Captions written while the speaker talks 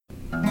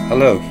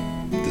Hello,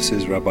 this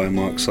is Rabbi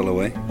Mark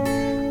Soloway.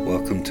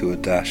 Welcome to A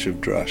Dash of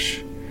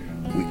Drush,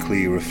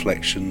 weekly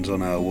reflections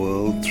on our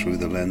world through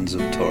the lens of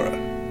Torah.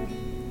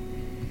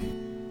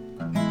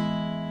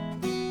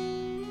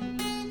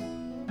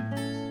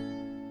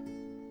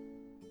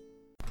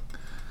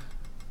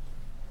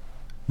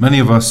 Many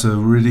of us are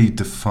really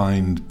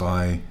defined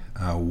by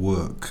our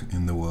work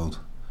in the world,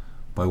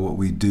 by what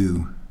we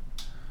do,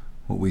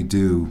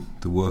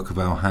 the work of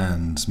our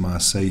hands,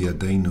 Ma'aseh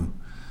Yadeinu.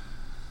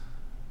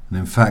 And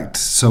in fact,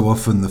 so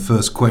often the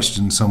first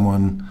question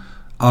someone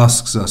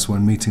asks us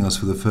when meeting us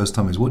for the first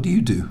time is, what do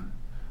you do?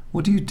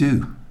 What do you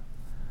do?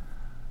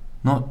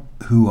 Not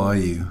who are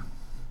you,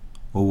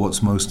 or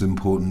what's most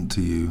important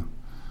to you,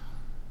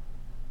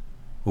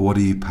 or what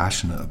are you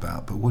passionate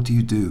about, but what do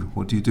you do?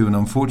 What do you do? And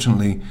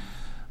unfortunately,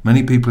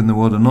 many people in the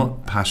world are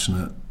not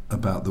passionate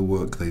about the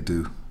work they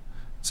do.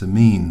 It's a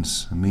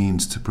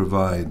means to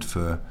provide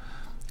for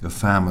a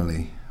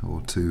family,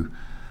 or to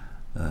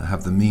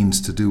have the means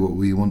to do what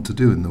we want to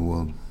do in the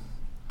world.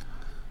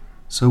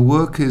 So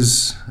work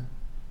is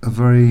a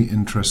very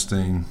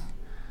interesting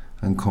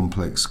and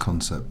complex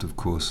concept, of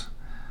course.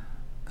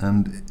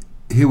 And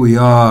here we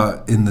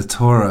are in the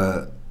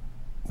Torah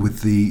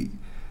with the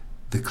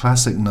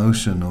classic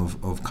notion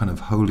of kind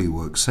of holy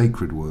work,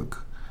 sacred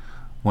work.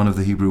 One of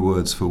the Hebrew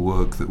words for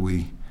work that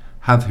we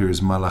have here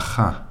is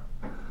malacha.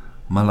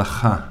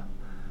 Malacha,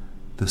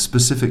 the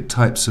specific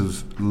types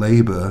of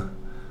labor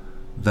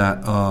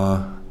that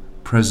are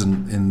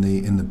present in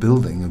the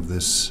building of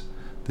this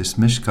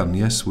Mishkan.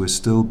 Yes, we're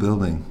still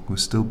building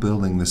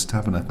this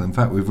tabernacle. In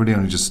fact, we've really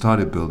only just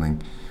started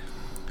building.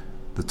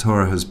 The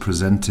Torah has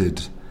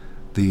presented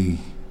the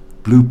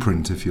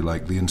blueprint, if you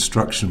like, the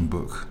instruction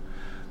book,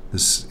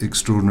 this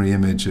extraordinary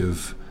image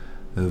of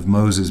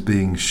Moses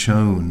being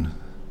shown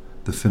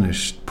the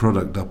finished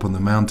product up on the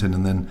mountain,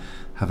 and then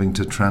having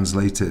to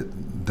translate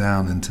it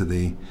down into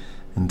the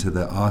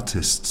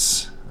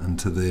artists and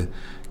to the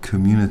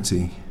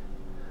community.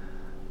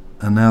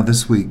 And now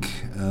this week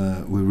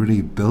we're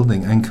really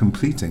building and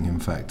completing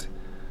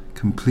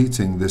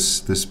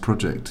this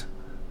project.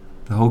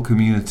 The whole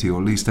community,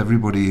 or at least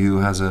everybody who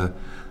has a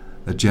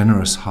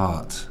generous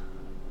heart,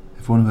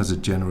 everyone who has a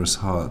generous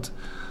heart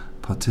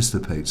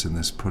participates in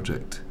this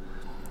project.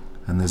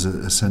 And there's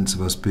a sense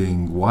of us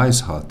being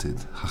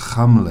wise-hearted,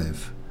 chacham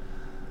lev.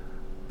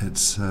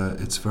 It's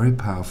very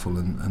powerful,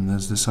 and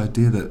there's this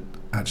idea that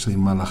actually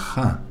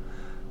malacha,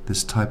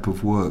 this type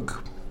of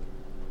work,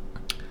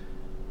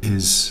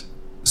 is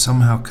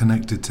somehow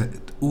connected to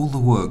all the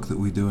work that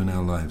we do in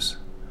our lives.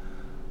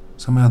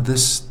 Somehow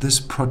this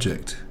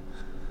project,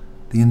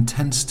 the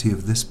intensity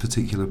of this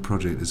particular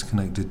project, is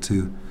connected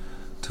to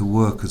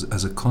work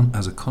as a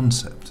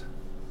concept.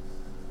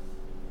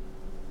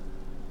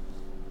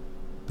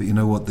 But you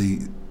know what,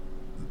 the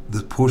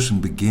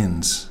portion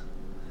begins,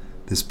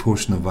 this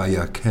portion of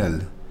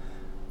Vayakel,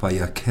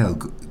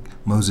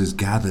 Moses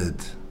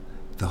gathered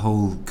the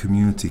whole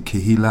community,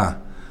 Kehillah.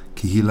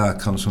 Kehillah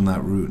comes from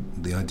that root,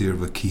 the idea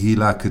of a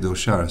Kehillah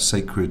Kedoshah, a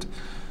sacred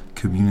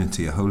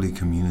community, a holy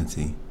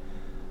community.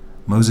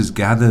 Moses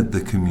gathered the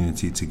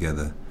community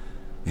together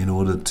in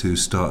order to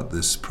start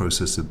this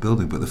process of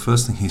building. But the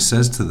first thing he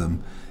says to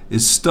them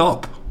is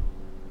stop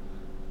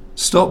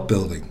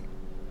building.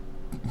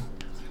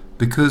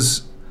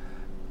 Because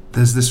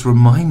there's this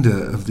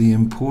reminder of the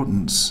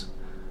importance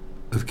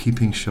of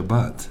keeping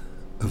Shabbat,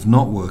 of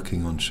not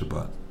working on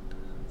Shabbat,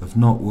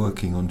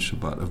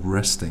 of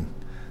resting,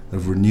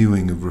 of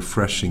renewing, of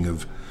refreshing,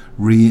 of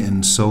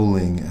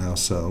re-ensouling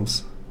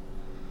ourselves.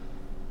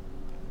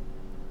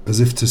 As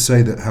if to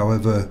say that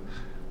however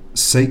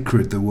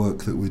sacred the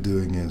work that we're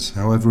doing is,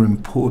 however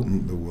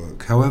important the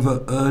work,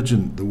 however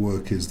urgent the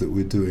work is that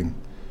we're doing,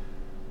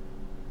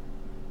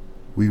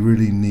 we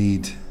really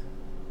need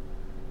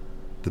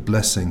the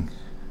blessing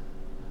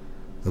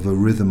of a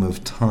rhythm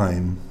of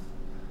time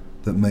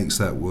that makes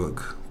that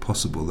work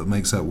possible, that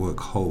makes that work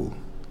whole.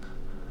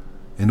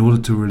 In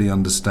order to really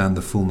understand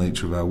the full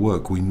nature of our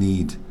work, we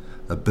need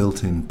a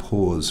built-in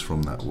pause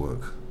from that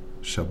work.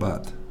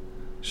 Shabbat,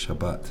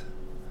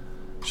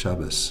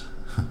 Shabbos.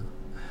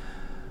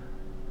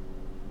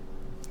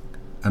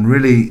 And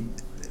really,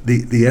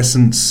 the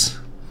essence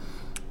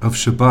of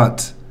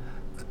Shabbat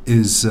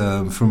is,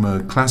 from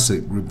a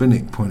classic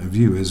rabbinic point of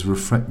view, is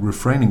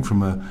refraining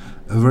from a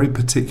very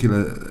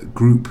particular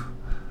group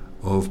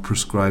of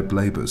prescribed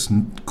labors,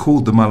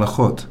 called the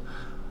malachot,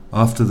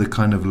 after the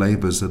kind of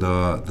labors that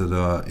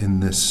are in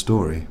this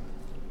story.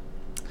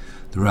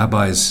 The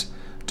rabbis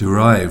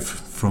derive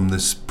from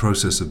this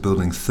process of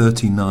building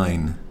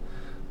 39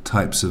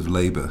 types of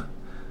labor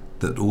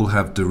that all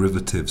have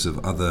derivatives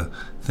of other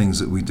things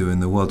that we do in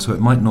the world. So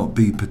it might not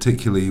be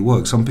particularly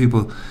work. Some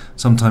people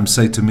sometimes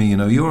say to me,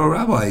 you're a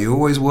rabbi, you're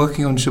always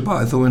working on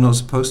Shabbat. I thought we're not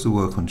supposed to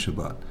work on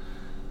Shabbat.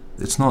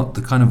 It's not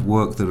the kind of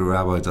work that a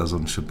rabbi does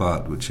on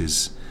Shabbat, which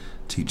is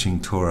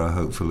teaching Torah,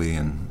 hopefully,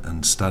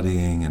 and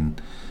studying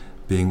and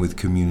being with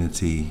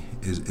community,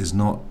 is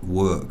not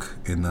work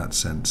in that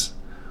sense.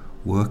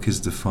 Work is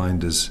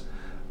defined as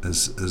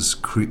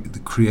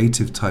the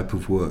creative type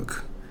of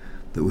work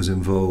that was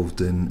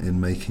involved in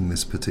making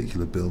this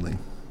particular building.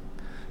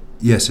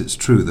 Yes, it's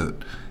true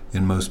that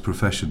in most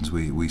professions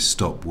we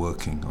stop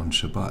working on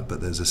Shabbat,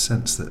 but there's a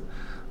sense that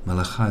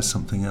Malacha is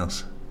something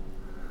else.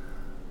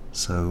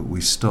 So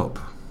we stop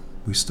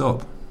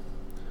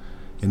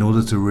in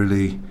order to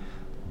really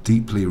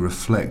deeply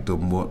reflect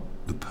on what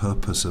the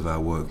purpose of our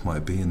work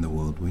might be in the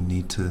world. We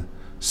need to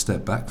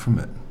step back from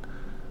it,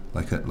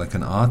 like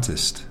an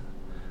artist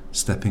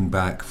stepping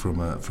back from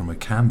a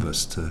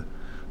canvas to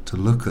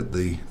look at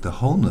the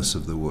wholeness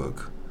of the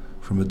work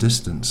from a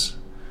distance.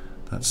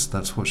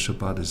 That's what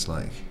Shabbat is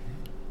like.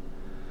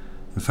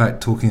 In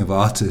fact, talking of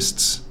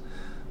artists,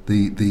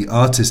 the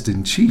artist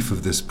in chief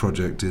of this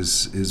project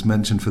is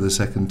mentioned for the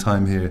second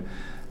time here,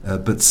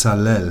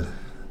 Betzalel.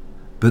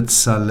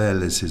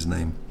 Betzalel is his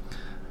name,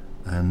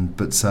 and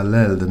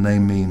Betzalel, the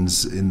name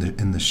means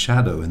in the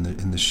shadow,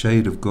 in the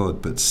shade of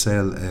God.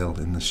 Betzalel,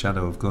 in the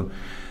shadow of God,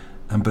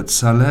 and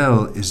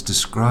Betzalel is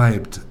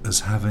described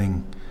as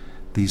having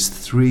these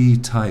three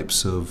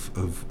types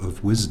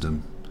of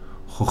wisdom: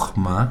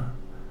 Chokhmah,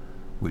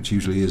 which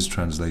usually is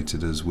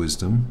translated as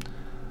wisdom;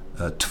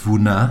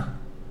 Tvuna,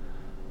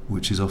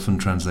 which is often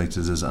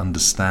translated as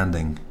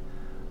understanding;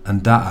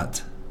 and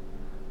Da'at,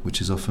 which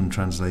is often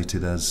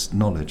translated as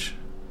knowledge.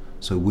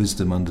 So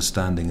wisdom,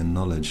 understanding, and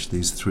knowledge,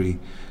 these three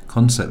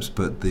concepts.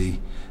 But the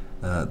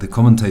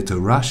commentator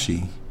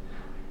Rashi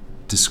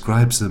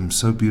describes them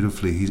so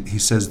beautifully. He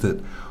says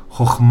that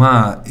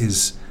Chokhmah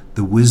is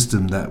the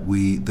wisdom that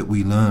we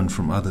learn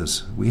from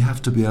others. We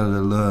have to be able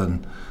to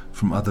learn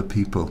from other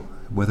people,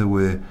 whether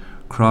we're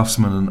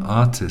craftsmen and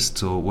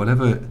artists or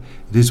whatever it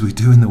is we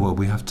do in the world.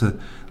 We have to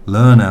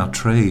learn our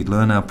trade,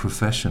 learn our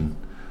profession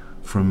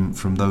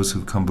from those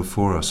who've come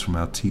before us, from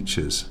our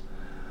teachers.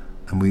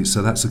 And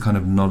so that's the kind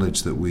of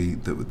knowledge that we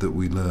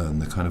learn,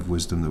 the kind of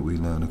wisdom that we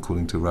learn,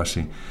 according to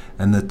Rashi.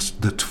 And the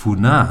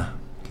Tvuna,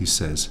 he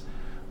says,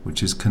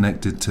 which is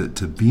connected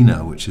to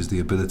Bina, which is the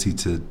ability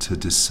to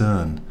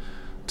discern,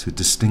 to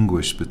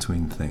distinguish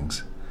between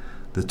things.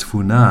 The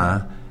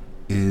Tvuna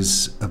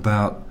is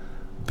about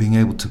being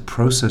able to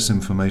process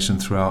information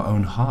through our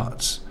own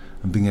hearts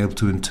and being able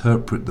to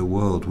interpret the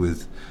world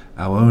with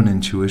our own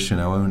intuition,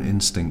 our own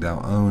instinct,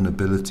 our own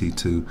ability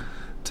to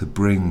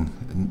bring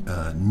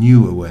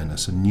new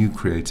awareness and new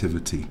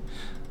creativity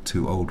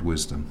to old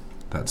wisdom.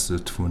 That's the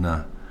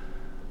Tvuna.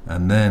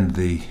 And then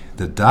the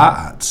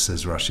Da'at,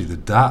 says Rashi, the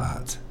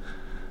Da'at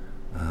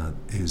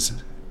is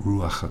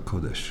Ruach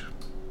HaKodesh,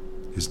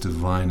 is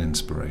divine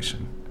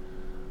inspiration.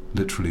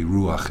 Literally,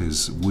 Ruach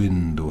is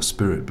wind or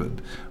spirit, but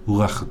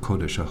Ruach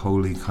HaKodesh, a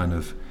holy kind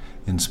of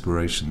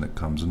inspiration that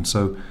comes. And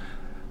so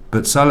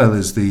Betzalel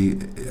is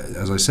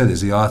as I said,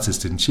 is the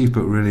artist in chief,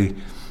 but really,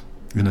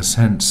 in a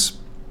sense,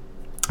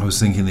 I was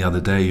thinking the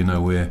other day,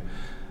 we're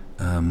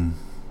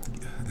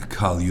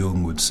Carl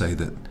Jung would say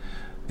that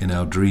in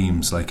our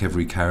dreams, like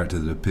every character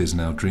that appears in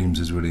our dreams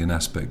is really an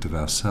aspect of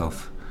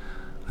ourself.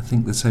 I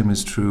think the same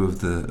is true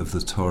of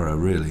the Torah,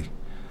 really.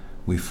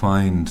 We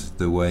find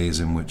the ways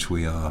in which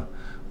we are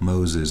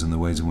Moses, and the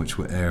ways in which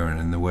we're Aaron,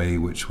 and the way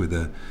in which we're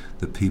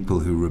the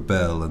people who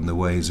rebel, and the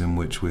ways in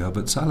which we are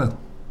Betzalel,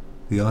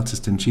 the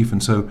artist in chief.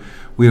 And so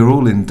we are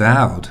all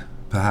endowed,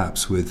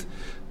 perhaps, with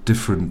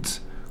different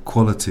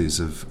qualities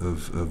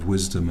of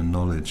wisdom and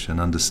knowledge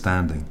and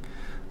understanding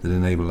that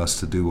enable us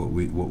to do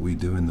what we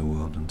do in the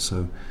world. And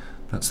so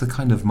that's the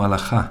kind of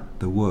malacha,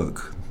 the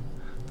work,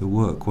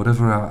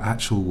 whatever our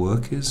actual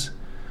work is,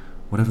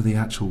 whatever the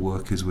actual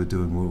work is we're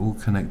doing, we're all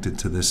connected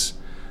to this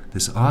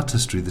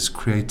artistry, this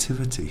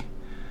creativity.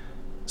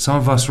 Some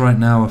of us right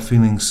now are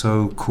feeling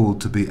so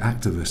called to be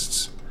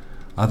activists.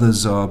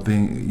 Others are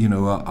being,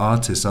 are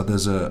artists.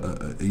 Others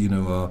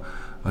are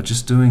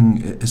just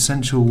doing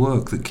essential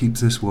work that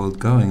keeps this world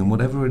going. And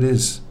whatever it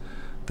is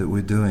that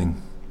we're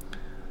doing,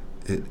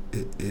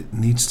 it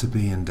needs to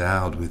be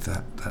endowed with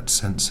that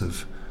sense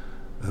of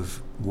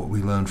what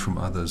we learn from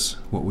others,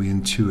 what we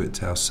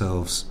intuit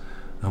ourselves,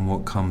 and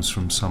what comes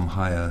from some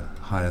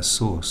higher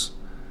source.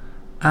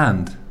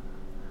 And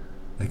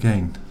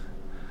again,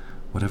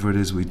 whatever it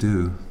is we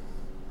do,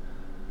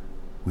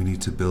 we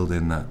need to build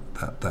in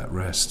that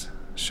rest.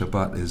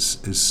 Shabbat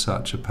is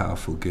such a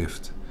powerful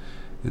gift.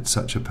 It's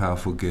such a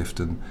powerful gift,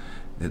 and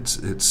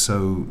it's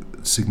so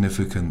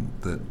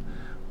significant that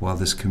while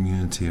this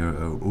community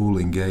are all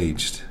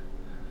engaged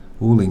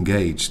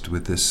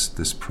with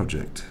this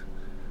project,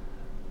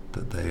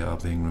 that they are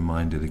being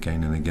reminded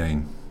again and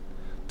again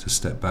to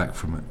step back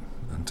from it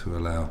and to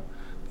allow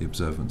the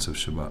observance of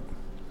Shabbat.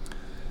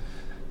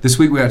 This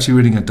week we're actually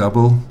reading a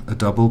double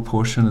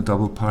portion, a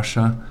double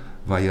parsha,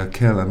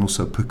 Vayakel, and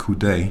also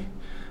Pekudei.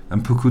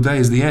 And Pekudei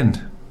is the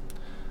end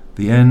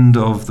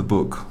of the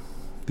book,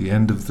 the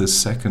end of the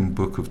second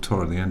book of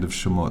Torah, the end of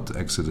Shemot,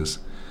 Exodus.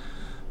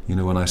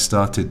 When I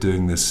started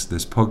doing this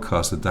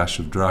podcast, A Dash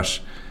of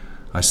Drush,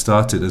 I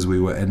started as we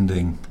were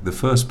ending the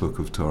first book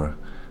of Torah,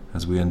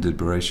 as we ended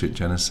Bereshit,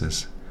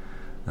 Genesis.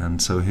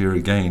 And so here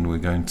again, we're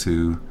going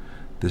to,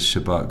 this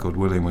Shabbat, God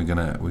willing, we're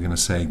gonna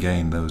say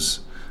again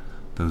those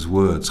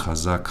words,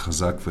 Chazak,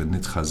 Chazak,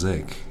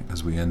 v'nitchazek,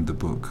 as we end the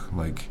book,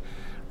 like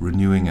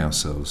renewing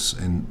ourselves,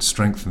 in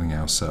strengthening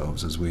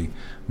ourselves as we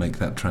make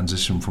that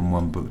transition from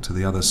one book to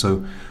the other.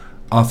 So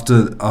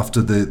after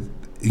the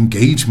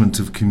engagement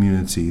of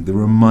community, the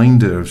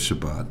reminder of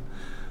Shabbat,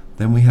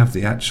 then we have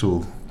the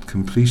actual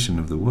completion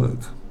of the work.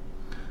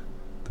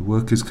 The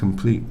work is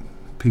complete.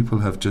 People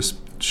have just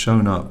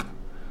shown up.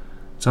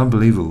 It's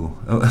unbelievable.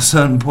 At a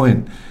certain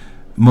point,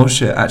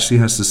 Moshe actually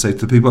has to say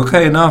to the people,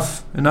 okay,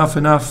 enough.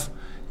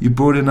 You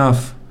brought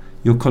enough.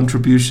 Your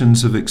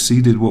contributions have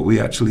exceeded what we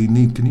actually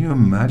need. Can you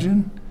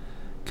imagine?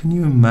 Can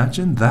you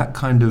imagine that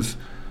kind of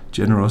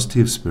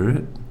generosity of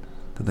spirit?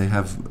 That they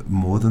have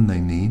more than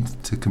they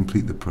need to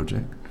complete the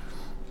project.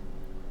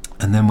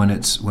 And then when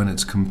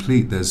it's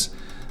complete,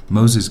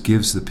 Moses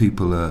gives the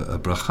people a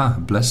bracha,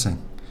 a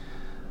blessing.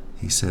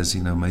 He says,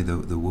 may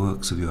the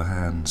works of your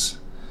hands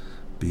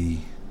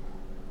be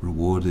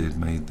rewarded.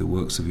 May the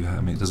works of your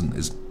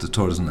hands. The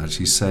Torah doesn't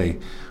actually say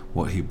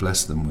what he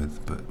blessed them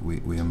with, but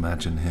we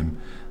imagine him,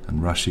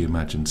 and Rashi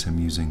imagines him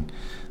using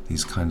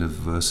these kind of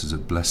verses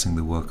of blessing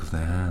the work of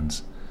their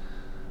hands.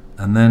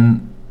 And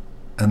then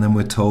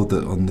we're told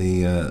that on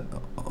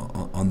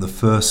the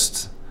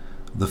first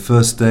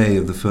day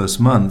of the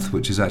first month,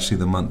 which is actually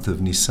the month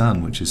of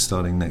Nisan, which is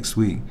starting next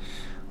week,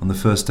 on the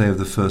first day of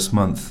the first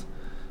month,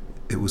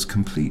 it was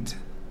complete.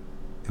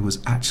 It was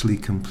actually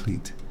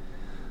complete.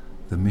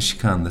 The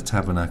Mishkan, the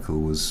tabernacle,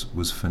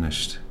 was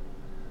finished.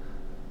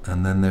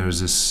 And then there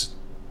is this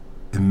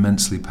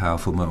immensely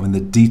powerful moment in the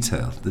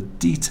detail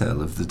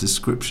of the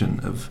description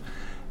of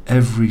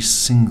every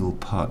single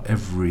part,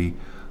 every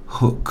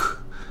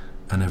hook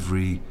and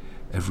every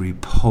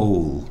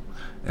pole,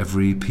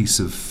 every piece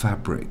of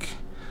fabric,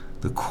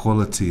 the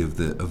quality of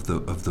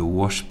the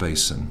wash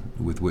basin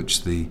with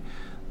which the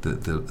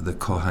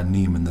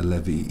Kohanim and the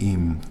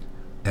Levi'im,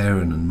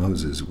 Aaron and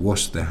Moses,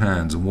 washed their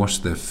hands and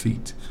washed their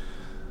feet.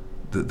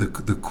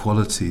 The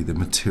quality, the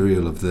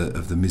material of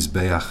the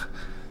Mizbeach,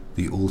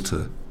 the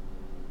altar,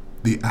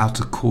 the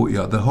outer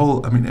courtyard,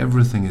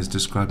 everything is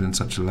described in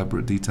such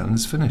elaborate detail, and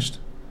it's finished.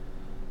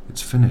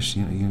 It's finished.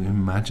 You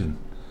imagine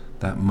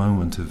that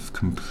moment of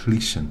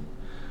completion.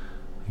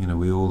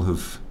 We all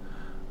have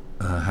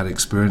had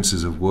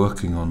experiences of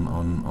working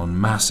on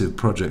massive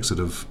projects that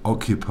have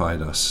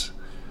occupied us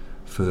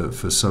for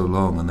so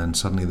long, and then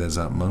suddenly there's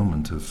that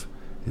moment of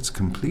it's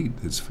complete,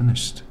 it's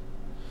finished.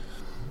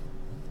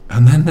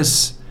 And then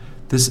this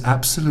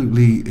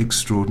absolutely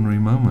extraordinary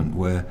moment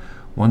where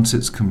once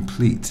it's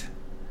complete,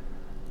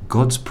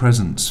 God's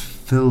presence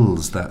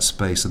fills that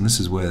space. And this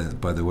is where,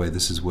 by the way,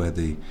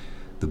 the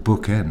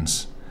book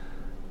ends.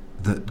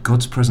 That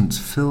God's presence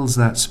fills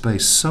that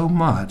space so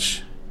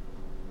much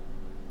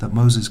that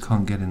Moses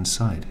can't get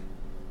inside.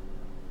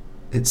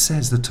 It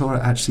says, the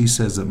Torah actually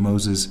says that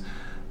Moses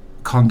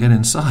can't get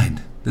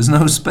inside. There's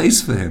no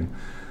space for him.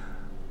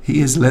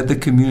 He has led the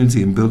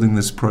community in building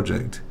this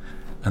project,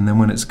 and then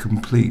when it's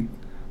complete,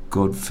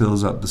 God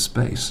fills up the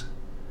space.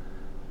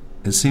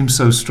 It seems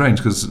so strange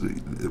because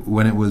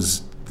when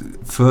the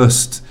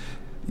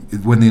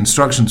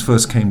instructions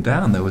first came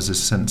down, there was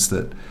this sense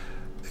that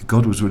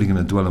God was really going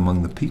to dwell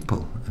among the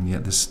people, and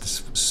yet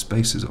this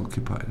space is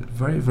occupied. A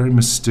very, very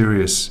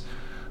mysterious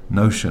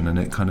notion, and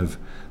it kind of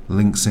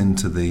links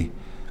into the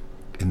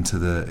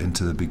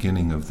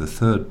beginning of the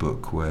third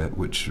book,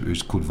 which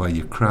is called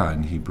Vayikra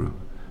in Hebrew,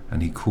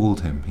 and he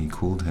called him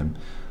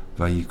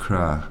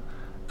Vayikra,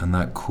 and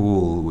that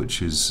call,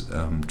 which is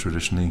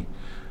traditionally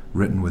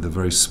written with a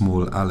very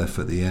small aleph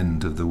at the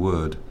end of the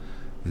word,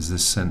 is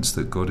this sense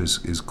that God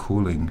is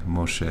calling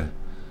Moshe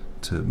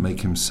to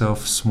make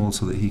himself small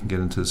so that he can get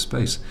into the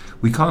space.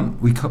 We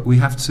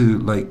have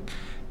to,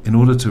 in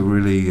order to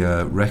really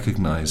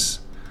recognize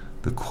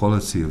the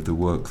quality of the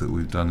work that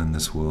we've done in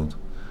this world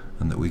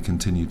and that we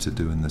continue to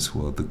do in this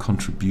world, the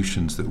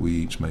contributions that we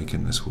each make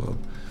in this world,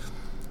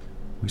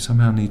 we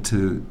somehow need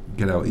to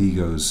get our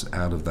egos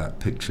out of that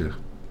picture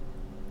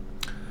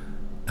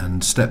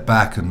and step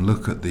back and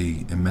look at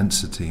the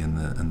immensity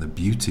and the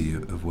beauty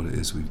of what it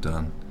is we've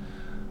done.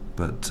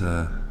 But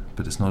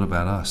it's not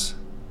about us.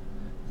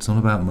 It's not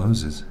about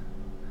Moses.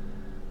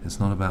 It's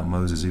not about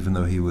Moses, even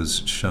though he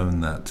was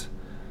shown that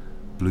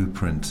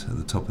blueprint at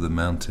the top of the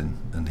mountain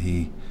and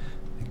he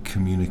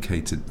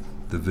communicated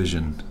the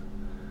vision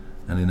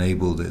and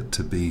enabled it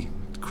to be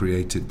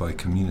created by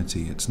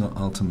community. It's not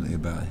ultimately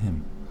about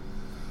him.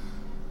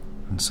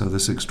 And so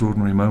this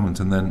extraordinary moment,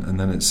 and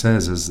then it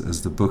says,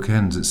 as the book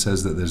ends, it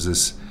says that there's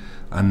this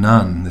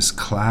anan, this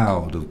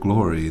cloud of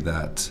glory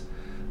that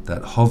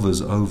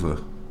hovers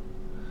over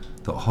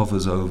the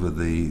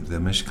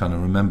Mishkan.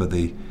 And remember,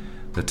 the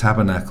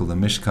tabernacle, the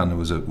Mishkan,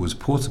 was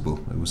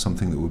portable. It was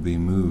something that would be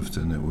moved,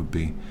 and it would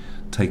be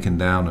taken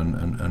down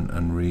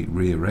and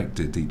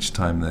re-erected each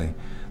time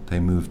they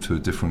moved to a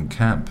different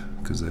camp,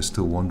 because they're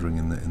still wandering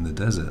in the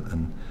desert.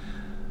 And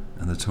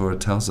the Torah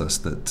tells us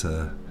that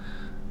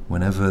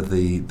whenever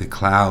the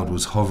cloud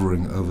was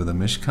hovering over the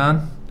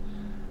Mishkan,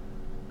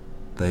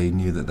 they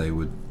knew that they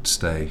would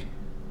stay.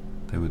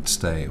 They would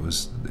stay. It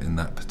was in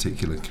that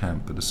particular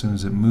camp. But as soon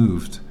as it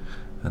moved,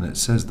 and it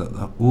says that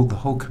the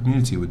whole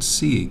community would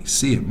see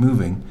it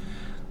moving,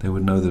 they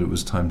would know that it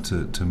was time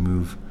to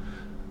move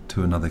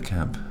to another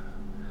camp.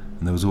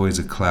 And there was always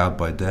a cloud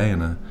by day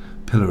and a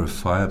pillar of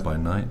fire by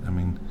night. I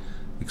mean,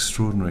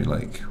 extraordinary.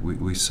 Like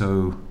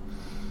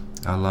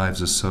our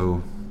lives are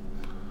so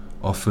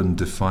often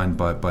defined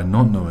by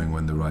not knowing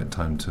when the right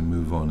time to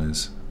move on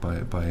is,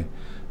 by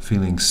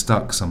feeling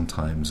stuck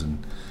sometimes.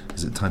 And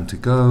is it time to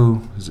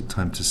go? Is it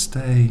time to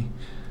stay?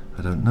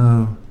 I don't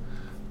know.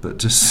 But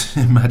just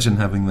imagine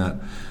having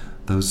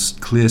those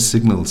clear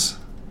signals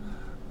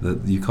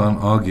that you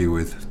can't argue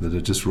with, that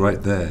are just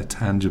right there,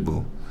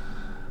 tangible.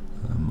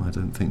 I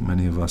don't think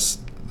many of us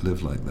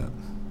live like that.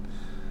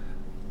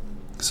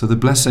 So the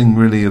blessing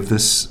really of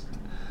this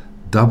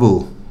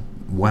double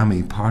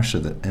whammy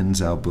parsha that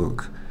ends our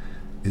book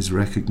is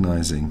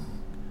recognizing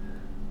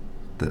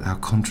that our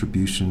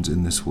contributions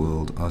in this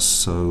world are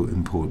so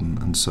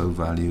important and so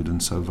valued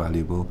and so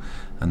valuable,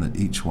 and that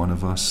each one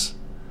of us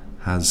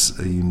has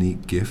a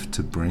unique gift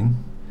to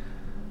bring,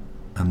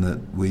 and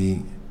that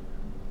we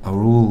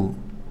are all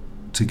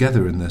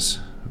together in this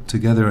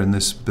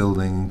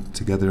building,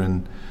 together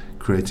in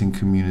creating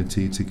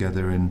community,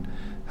 together in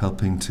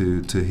helping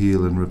to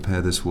heal and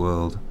repair this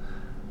world,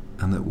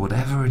 and that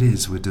whatever it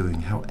is we're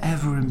doing,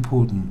 however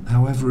important,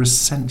 however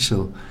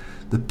essential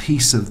the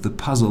piece of the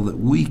puzzle that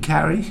we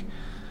carry,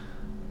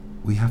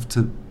 we have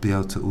to be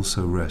able to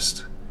also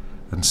rest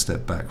and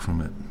step back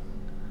from it.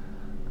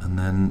 And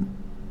then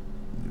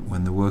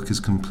when the work is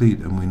complete,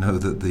 and we know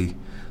that the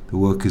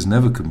work is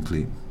never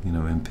complete,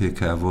 in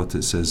Pirkei Avot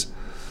it says,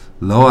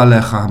 Lo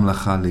alecha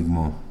hamlacha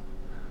ligmor.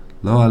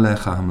 Lo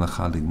alecha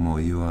hamlacha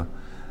ligmor.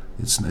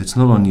 It's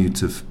not on you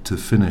to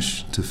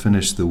finish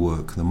the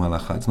work, the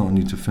malacha. It's not on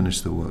you to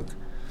finish the work.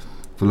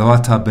 V'lo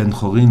ata ben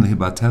chorin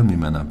lihibatel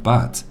mimena.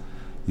 But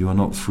you are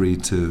not free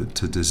to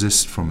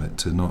desist from it,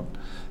 to not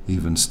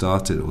even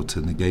start it, or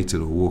to negate it,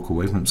 or walk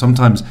away from it.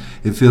 Sometimes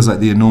it feels like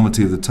the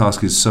enormity of the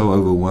task is so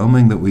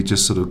overwhelming that we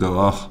just sort of go,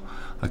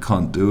 I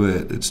can't do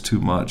it, it's too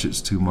much.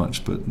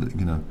 But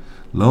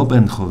lo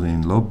ben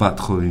chorin, lo bat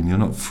chorin, you're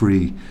not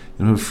free.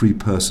 You're not a free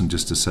person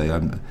just to say,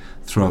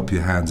 throw up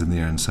your hands in the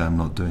air and say, I'm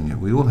not doing it.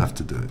 We all have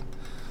to do it.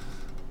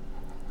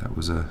 That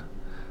was a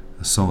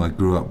song I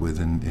grew up with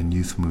in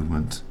youth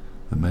movement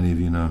that many of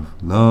you know.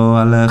 Lo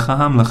alecha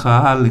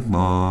hamlacha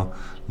ligmor,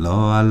 lo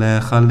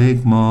alecha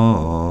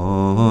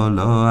ligmor,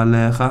 lo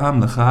alecha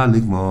hamlacha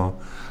ligmor,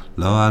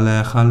 lo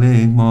alecha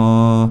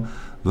ligmor,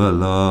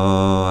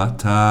 v'lo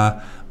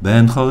ata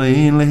ben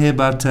chorin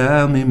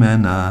lihibatel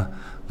mimena,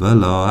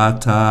 v'lo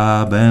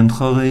ata ben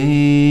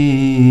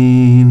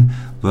chorin,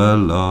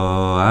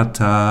 v'lo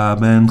ata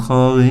ben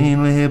chorin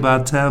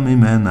lihibatel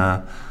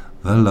mimena,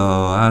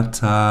 v'lo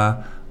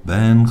ata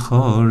ben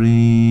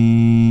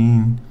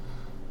chorin.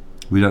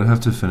 We don't have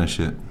to finish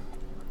it,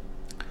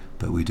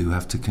 but we do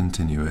have to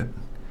continue it,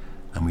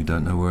 and we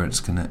don't know where it's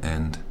going to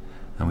end,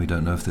 and we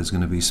don't know if there's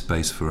going to be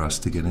space for us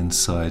to get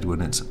inside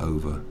when it's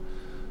over,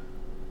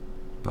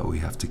 but we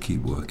have to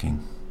keep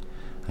working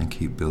and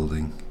keep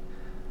building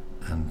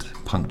and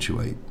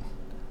punctuate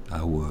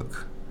our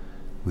work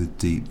with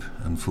deep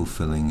and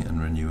fulfilling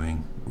and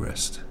renewing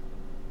rest.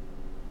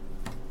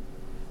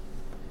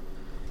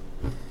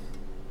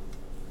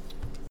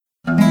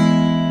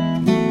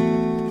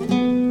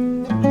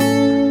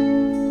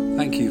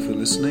 Thank you for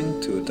listening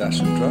to A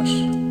Dash of Drush.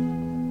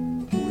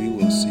 We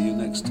will see you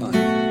next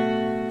time.